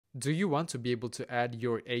Do you want to be able to add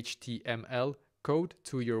your HTML code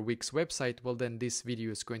to your Wix website? Well, then this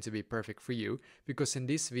video is going to be perfect for you, because in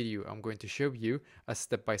this video I'm going to show you a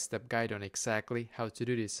step-by-step guide on exactly how to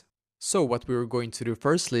do this. So what we're going to do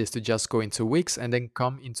firstly is to just go into Wix and then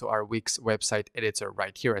come into our Wix website editor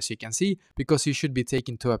right here, as you can see, because you should be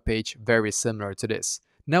taken to a page very similar to this.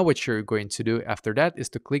 Now what you're going to do after that is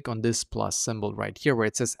to click on this plus symbol right here where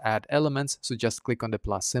it says add elements. So just click on the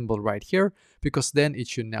plus symbol right here, because then it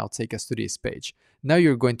should now take us to this page. Now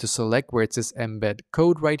you're going to select where it says embed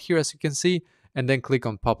code right here, as you can see, and then click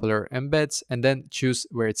on popular embeds and then choose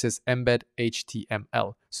where it says embed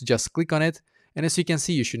HTML. So just click on it. And as you can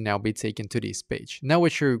see, you should now be taken to this page. Now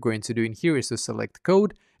what you're going to do in here is to select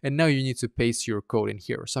code, and now you need to paste your code in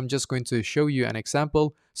here. So I'm just going to show you an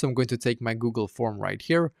example. So I'm going to take my Google form right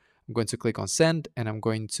here. I'm going to click on send, and I'm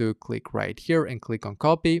going to click right here and click on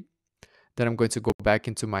copy. Then I'm going to go back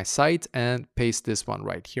into my site and paste this one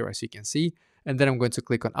right here, as you can see. And then I'm going to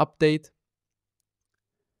click on update.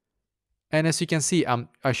 And as you can see,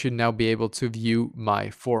 I should now be able to view my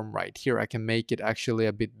form right here. I can make it actually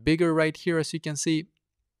a bit bigger right here, as you can see.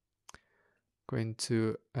 Going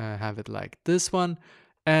to have it like this one.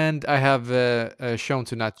 And I have shown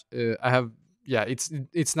to not, yeah,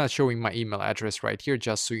 it's not showing my email address right here,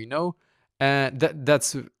 just so you know. And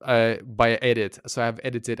that's by edit. So I've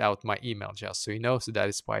edited out my email, just so you know. So that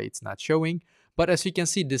is why it's not showing. But as you can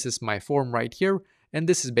see, this is my form right here. And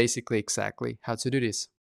this is basically exactly how to do this.